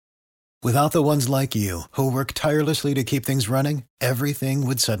Without the ones like you, who work tirelessly to keep things running, everything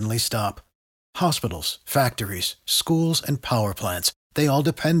would suddenly stop. Hospitals, factories, schools, and power plants, they all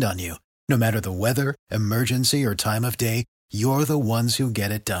depend on you. No matter the weather, emergency, or time of day, you're the ones who get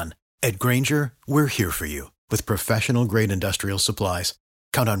it done. At Grainger, we're here for you with professional-grade industrial supplies.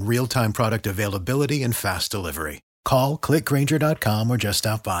 Count on real-time product availability and fast delivery. Call, clickgrainger.com, or just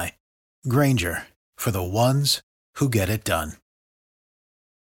stop by. Grainger, for the ones who get it done.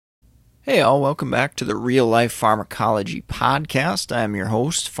 Hey all, welcome back to the Real Life Pharmacology Podcast. I'm your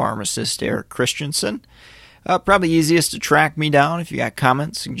host, pharmacist Eric Christensen. Probably easiest to track me down if you got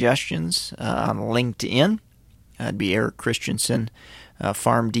comments, suggestions on LinkedIn. That'd be Eric Christensen,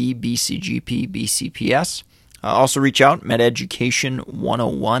 PharmD, BCGP, BCPS. Also reach out,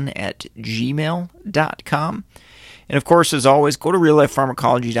 mededucation101@gmail.com. And of course, as always, go to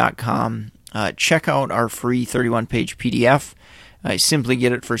reallifepharmacology.com. Check out our free 31-page PDF. I simply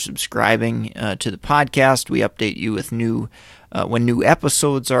get it for subscribing to the podcast. We update you with when new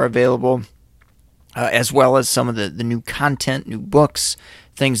episodes are available, as well as some of the new content, new books,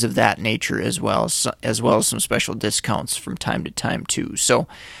 things of that nature, as well as some special discounts from time to time too. So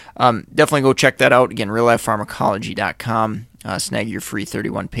definitely go check that out. Again, reallifepharmacology.com. Snag your free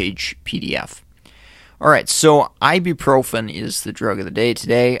 31-page PDF. All right, so ibuprofen is the drug of the day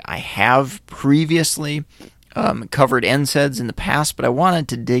today. I have previously covered NSAIDs in the past, but I wanted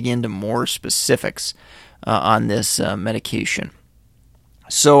to dig into more specifics on this medication.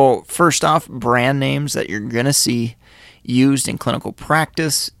 So first off, brand names that you're going to see used in clinical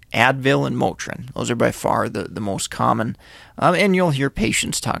practice: Advil and Motrin. Those are by far the most common, and you'll hear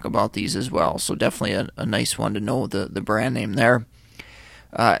patients talk about these as well, so definitely a nice one to know the brand name there.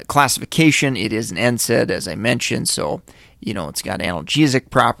 Classification, it is an NSAID, as I mentioned, so it's got analgesic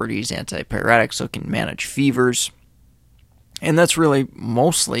properties, antipyretic, so it can manage fevers. And that's really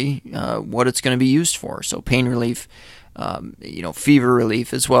mostly what it's going to be used for. So pain relief, fever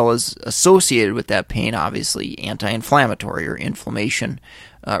relief, as well as associated with that pain, obviously, anti-inflammatory or inflammation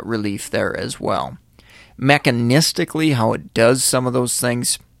relief there as well. Mechanistically, how it does some of those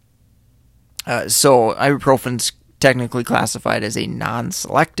things. So ibuprofen's technically classified as a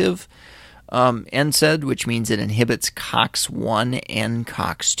non-selective NSAID, which means it inhibits COX-1 and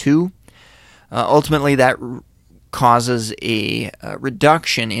COX-2. Ultimately, that causes a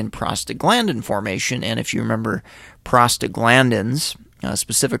reduction in prostaglandin formation, and if you remember, prostaglandins,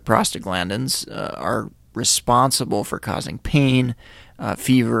 specific prostaglandins, are responsible for causing pain,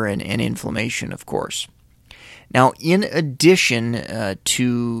 fever, and inflammation, of course. Now, in addition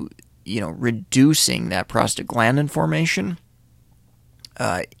to reducing that prostaglandin formation,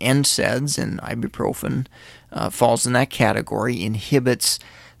 NSAIDs, and ibuprofen falls in that category, inhibits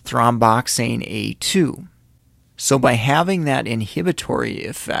thromboxane A2. So by having that inhibitory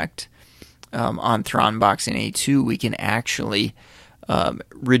effect on thromboxane A2, we can actually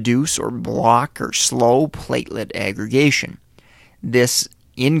reduce or block or slow platelet aggregation. This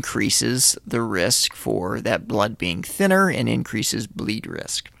increases the risk for that blood being thinner and increases bleed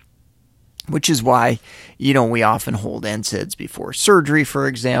risk, which is why, we often hold NSAIDs before surgery, for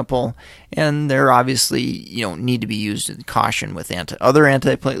example, and they're obviously, need to be used in caution with other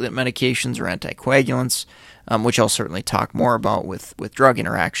antiplatelet medications or anticoagulants, which I'll certainly talk more about with drug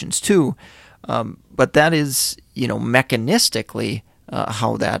interactions too. But that is, mechanistically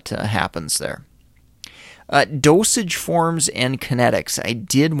how that happens there. Dosage forms and kinetics I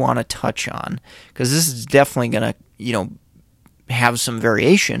did want to touch on, because this is definitely going to, have some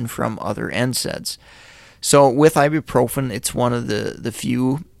variation from other NSAIDs. So with ibuprofen, it's one of the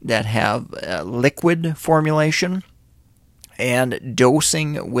few that have liquid formulation, and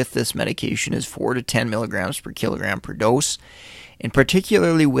dosing with this medication is 4 to 10 milligrams per kilogram per dose. And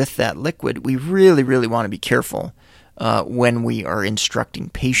particularly with that liquid, we really, really want to be careful when we are instructing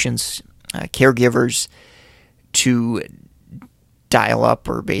patients, caregivers, to dial up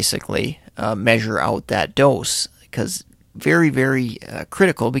or basically measure out that dose, because very, very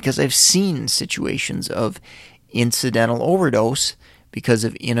critical, because I've seen situations of incidental overdose because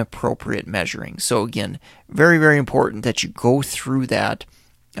of inappropriate measuring. So again, very, very important that you go through that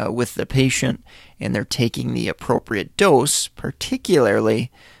with the patient and they're taking the appropriate dose,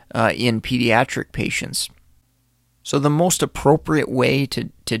 particularly in pediatric patients. So the most appropriate way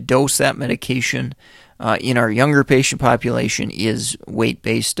to dose that medication in our younger patient population is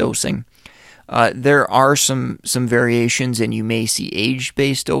weight-based dosing. There are some variations, and you may see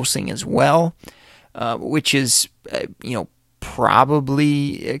age-based dosing as well, which is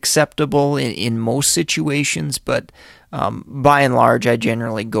probably acceptable in most situations, but by and large, I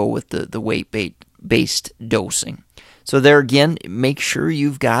generally go with the weight-based dosing. So there again, make sure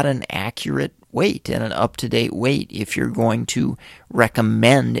you've got an accurate weight and an up-to-date weight if you're going to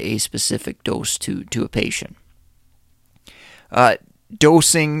recommend a specific dose to a patient.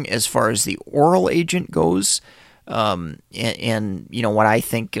 Dosing as far as the oral agent goes, and what I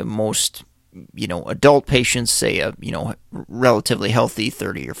think most adult patients, say a relatively healthy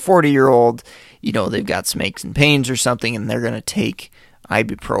 30 or 40-year-old, they've got some aches and pains or something, and they're going to take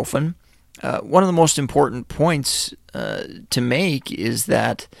ibuprofen. One of the most important points to make is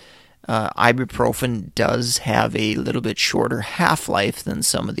that ibuprofen does have a little bit shorter half-life than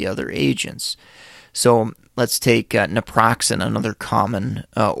some of the other agents. So let's take naproxen, another common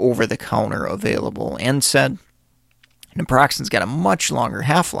over-the-counter available NSAID. Naproxen's got a much longer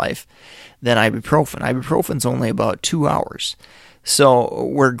half-life than ibuprofen. Ibuprofen's only about 2 hours. So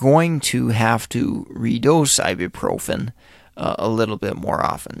we're going to have to redose ibuprofen a little bit more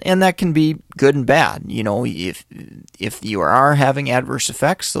often. And that can be good and bad. If you are having adverse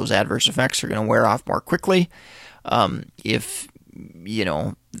effects, those adverse effects are going to wear off more quickly. If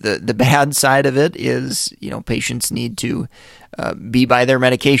the bad side of it is, patients need to be by their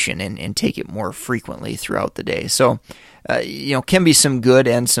medication and take it more frequently throughout the day. So, can be some good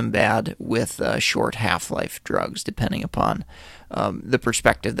and some bad with short half-life drugs, depending upon the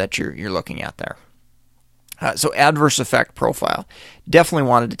perspective that you're looking at there. So adverse effect profile. Definitely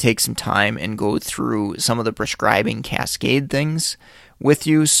wanted to take some time and go through some of the prescribing cascade things with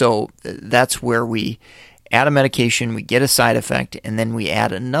you. So that's where we add a medication, we get a side effect, and then we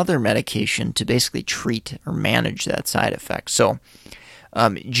add another medication to basically treat or manage that side effect. So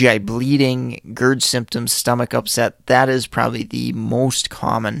GI bleeding, GERD symptoms, stomach upset, that is probably the most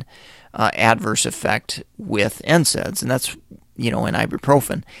common adverse effect with NSAIDs, and that's, in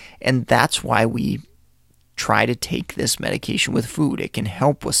ibuprofen. And that's why we try to take this medication with food. It can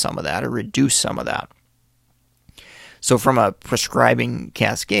help with some of that or reduce some of that. So from a prescribing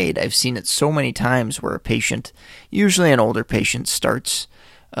cascade, I've seen it so many times where a patient, usually an older patient, starts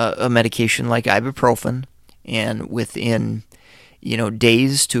a medication like ibuprofen, and within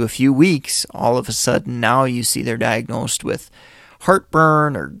days to a few weeks, all of a sudden now you see they're diagnosed with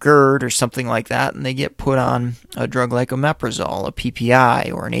heartburn or GERD or something like that, and they get put on a drug like omeprazole, a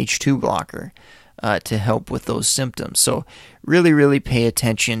PPI, or an H2 blocker to help with those symptoms. So really, really pay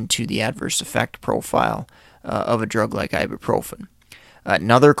attention to the adverse effect profile of a drug like ibuprofen.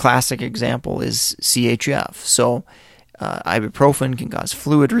 Another classic example is CHF. So ibuprofen can cause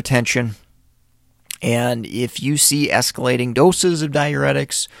fluid retention, and if you see escalating doses of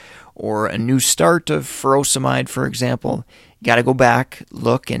diuretics or a new start of furosemide, for example, you got to go back,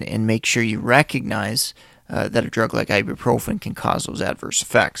 look, and make sure you recognize that a drug like ibuprofen can cause those adverse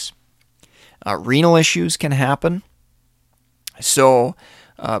effects. Renal issues can happen. So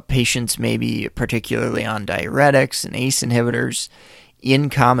patients may be particularly on diuretics and ACE inhibitors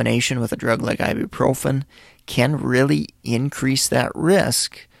in combination with a drug like ibuprofen can really increase that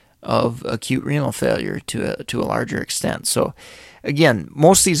risk of acute renal failure to a larger extent. So again,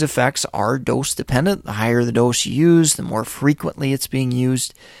 most of these effects are dose dependent. The higher the dose you use, the more frequently it's being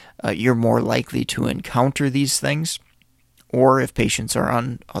used, you're more likely to encounter these things. Or if patients are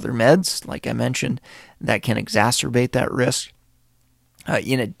on other meds, like I mentioned, that can exacerbate that risk.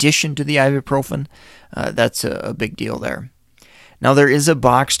 In addition to the ibuprofen, that's a big deal there. Now, there is a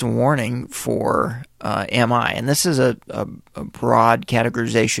boxed warning for MI, and this is a broad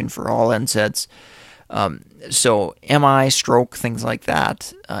categorization for all NSAIDs. So MI, stroke, things like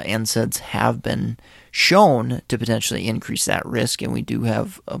that, NSAIDs have been shown to potentially increase that risk, and we do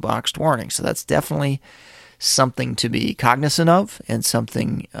have a boxed warning. So that's definitely something to be cognizant of and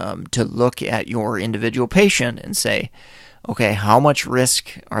something to look at your individual patient and say, okay, how much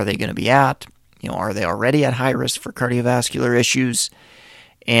risk are they going to be at? Are they already at high risk for cardiovascular issues?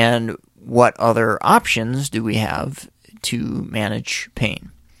 And what other options do we have to manage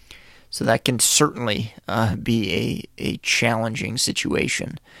pain? So that can certainly be a challenging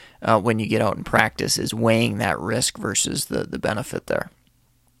situation when you get out in practice, is weighing that risk versus the benefit there.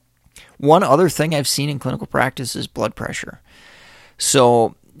 One other thing I've seen in clinical practice is blood pressure.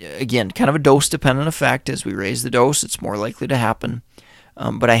 So again, kind of a dose-dependent effect. As we raise the dose, it's more likely to happen.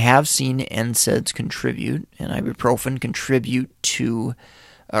 But I have seen NSAIDs contribute, and ibuprofen contribute to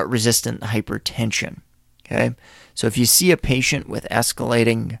resistant hypertension. Okay, so if you see a patient with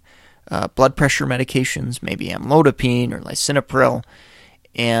escalating blood pressure medications, maybe amlodipine or lisinopril,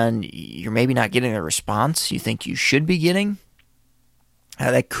 and you're maybe not getting the response you think you should be getting,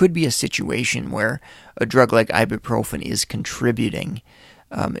 that could be a situation where a drug like ibuprofen is contributing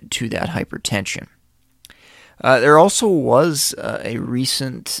to that hypertension. There also was a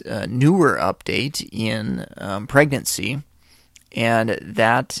recent newer update in pregnancy, and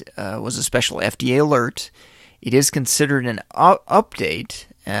that was a special FDA alert. It is considered an update,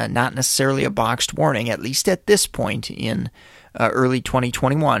 not necessarily a boxed warning, at least at this point in early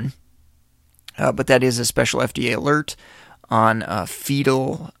 2021. But that is a special FDA alert on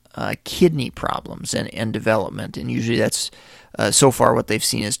fetal kidney problems and development. And usually that's, so far what they've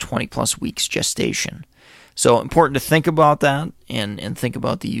seen is 20 plus weeks gestation. So important to think about that and think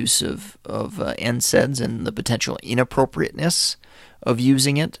about the use of NSAIDs and the potential inappropriateness of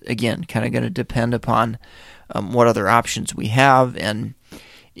using it. Again, kind of going to depend upon what other options we have. And,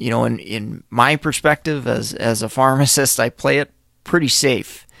 in my perspective as a pharmacist, I play it pretty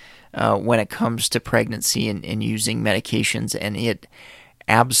safe when it comes to pregnancy and using medications. And it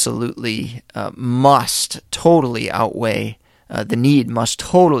absolutely must totally outweigh, the need must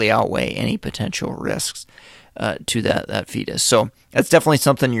totally outweigh any potential risks to that fetus. So that's definitely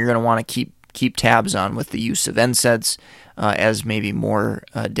something you're going to want to keep tabs on with the use of NSAIDs as maybe more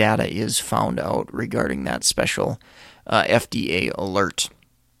data is found out regarding that special FDA alert.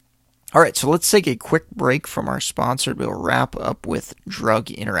 All right, so let's take a quick break from our sponsor. We'll wrap up with drug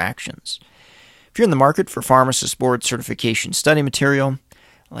interactions. If you're in the market for pharmacist board certification study material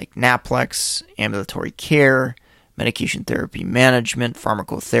like NAPLEX, ambulatory care, medication therapy management,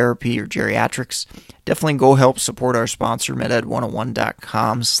 pharmacotherapy, or geriatrics, definitely go help support our sponsor,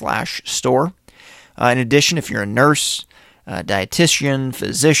 meded101.com/store. In addition, if you're a nurse, dietitian,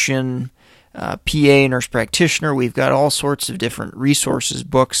 physician, PA, nurse practitioner, we've got all sorts of different resources,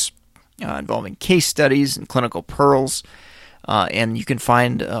 books involving case studies and clinical pearls. And you can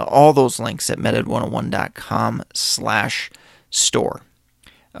find all those links at meded101.com/store.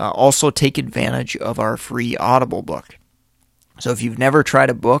 Also, take advantage of our free Audible book. So if you've never tried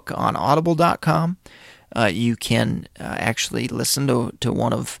a book on audible.com, you can actually listen to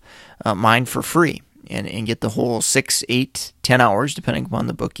one of mine for free and get the whole 6, 8, 10 hours, depending upon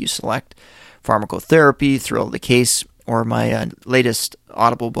the book you select. Pharmacotherapy, Thrill of the Case, or my latest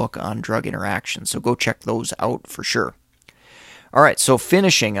Audible book on drug interactions. So go check those out for sure. All right, so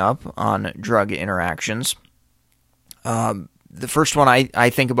finishing up on drug interactions, the first one I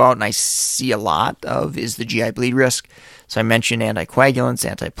think about and I see a lot of is the GI bleed risk. So I mentioned anticoagulants,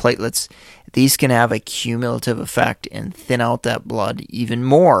 antiplatelets. These can have a cumulative effect and thin out that blood even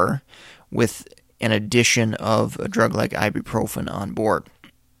more with an addition of a drug like ibuprofen on board.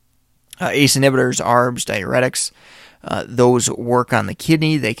 ACE inhibitors, ARBs, diuretics, those work on the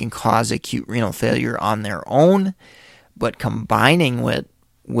kidney. They can cause acute renal failure on their own, but combining with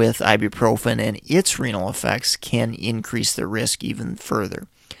ibuprofen and its renal effects can increase the risk even further.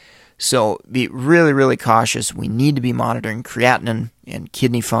 So be really, really cautious. We need to be monitoring creatinine and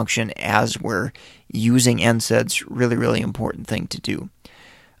kidney function as we're using NSAIDs. Really, really important thing to do.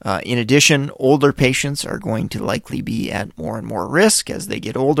 In addition, older patients are going to likely be at more and more risk as they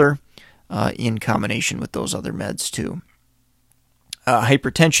get older in combination with those other meds too.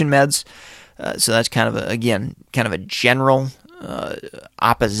 Hypertension meds. So that's kind of a general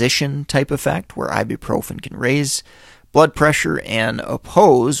opposition type effect where ibuprofen can raise blood pressure and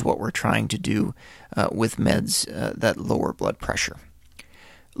oppose what we're trying to do with meds that lower blood pressure.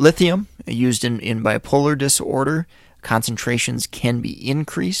 Lithium, used in bipolar disorder, concentrations can be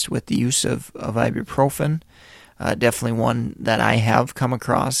increased with the use of ibuprofen. Definitely one that I have come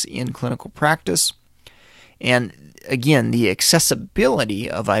across in clinical practice. And again, the accessibility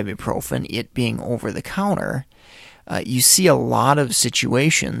of ibuprofen, it being over the counter, you see a lot of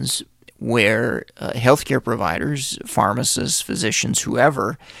situations where healthcare providers, pharmacists, physicians,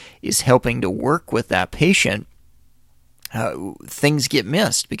 whoever is helping to work with that patient, things get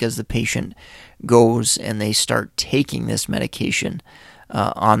missed because the patient goes and they start taking this medication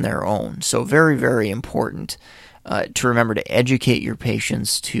on their own. So very, very important to remember to educate your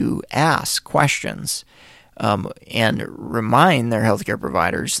patients, to ask questions, and remind their healthcare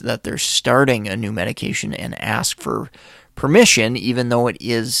providers that they're starting a new medication and ask for permission, even though it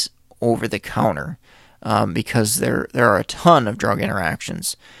is over the counter, because there are a ton of drug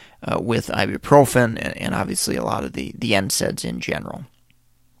interactions with ibuprofen and obviously a lot of the NSAIDs in general.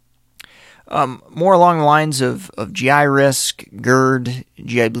 More along the lines of GI risk, GERD,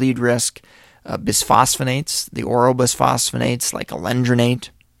 GI bleed risk, bisphosphonates, the oral bisphosphonates like alendronate,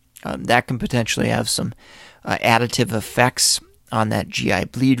 that can potentially have some additive effects on that GI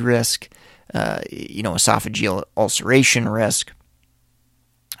bleed risk, esophageal ulceration risk.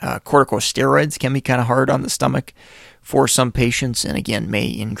 Corticosteroids can be kind of hard on the stomach for some patients, and again may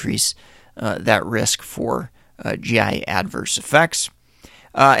increase that risk for GI adverse effects.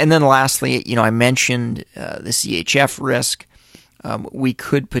 And then lastly, I mentioned the CHF risk. We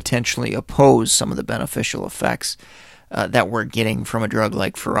could potentially oppose some of the beneficial effects that we're getting from a drug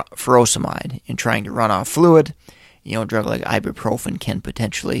like furosemide in trying to run off fluid. A drug like ibuprofen can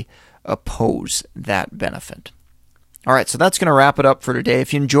potentially oppose that benefit. All right, so that's going to wrap it up for today.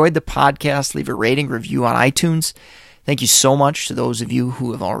 If you enjoyed the podcast, leave a rating, review on iTunes. Thank you so much to those of you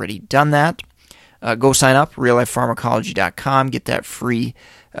who have already done that. Go sign up, reallifepharmacology.com. Get that free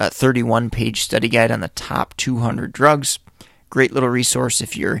 31-page study guide on the top 200 drugs. Great little resource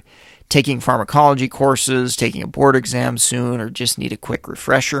if you're taking pharmacology courses, taking a board exam soon, or just need a quick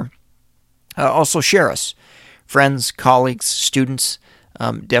refresher. Also share us. Friends, colleagues, students,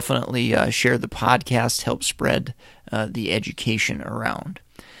 definitely share the podcast, help spread the education around.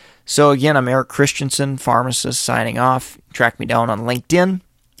 So again, I'm Eric Christensen, pharmacist, signing off. Track me down on LinkedIn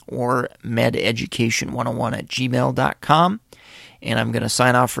or mededucation101@gmail.com. And I'm going to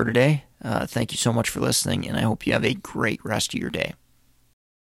sign off for today. Thank you so much for listening, and I hope you have a great rest of your day.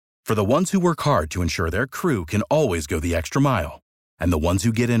 For the ones who work hard to ensure their crew can always go the extra mile, and the ones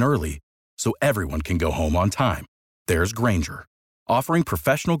who get in early so everyone can go home on time, there's Grainger, offering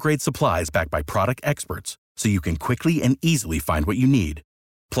professional-grade supplies backed by product experts so you can quickly and easily find what you need.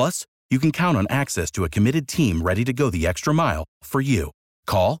 Plus, you can count on access to a committed team ready to go the extra mile for you.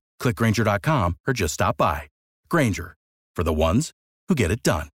 Call, click Grainger.com, or just stop by. Grainger, for the ones who get it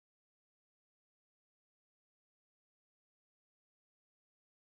done.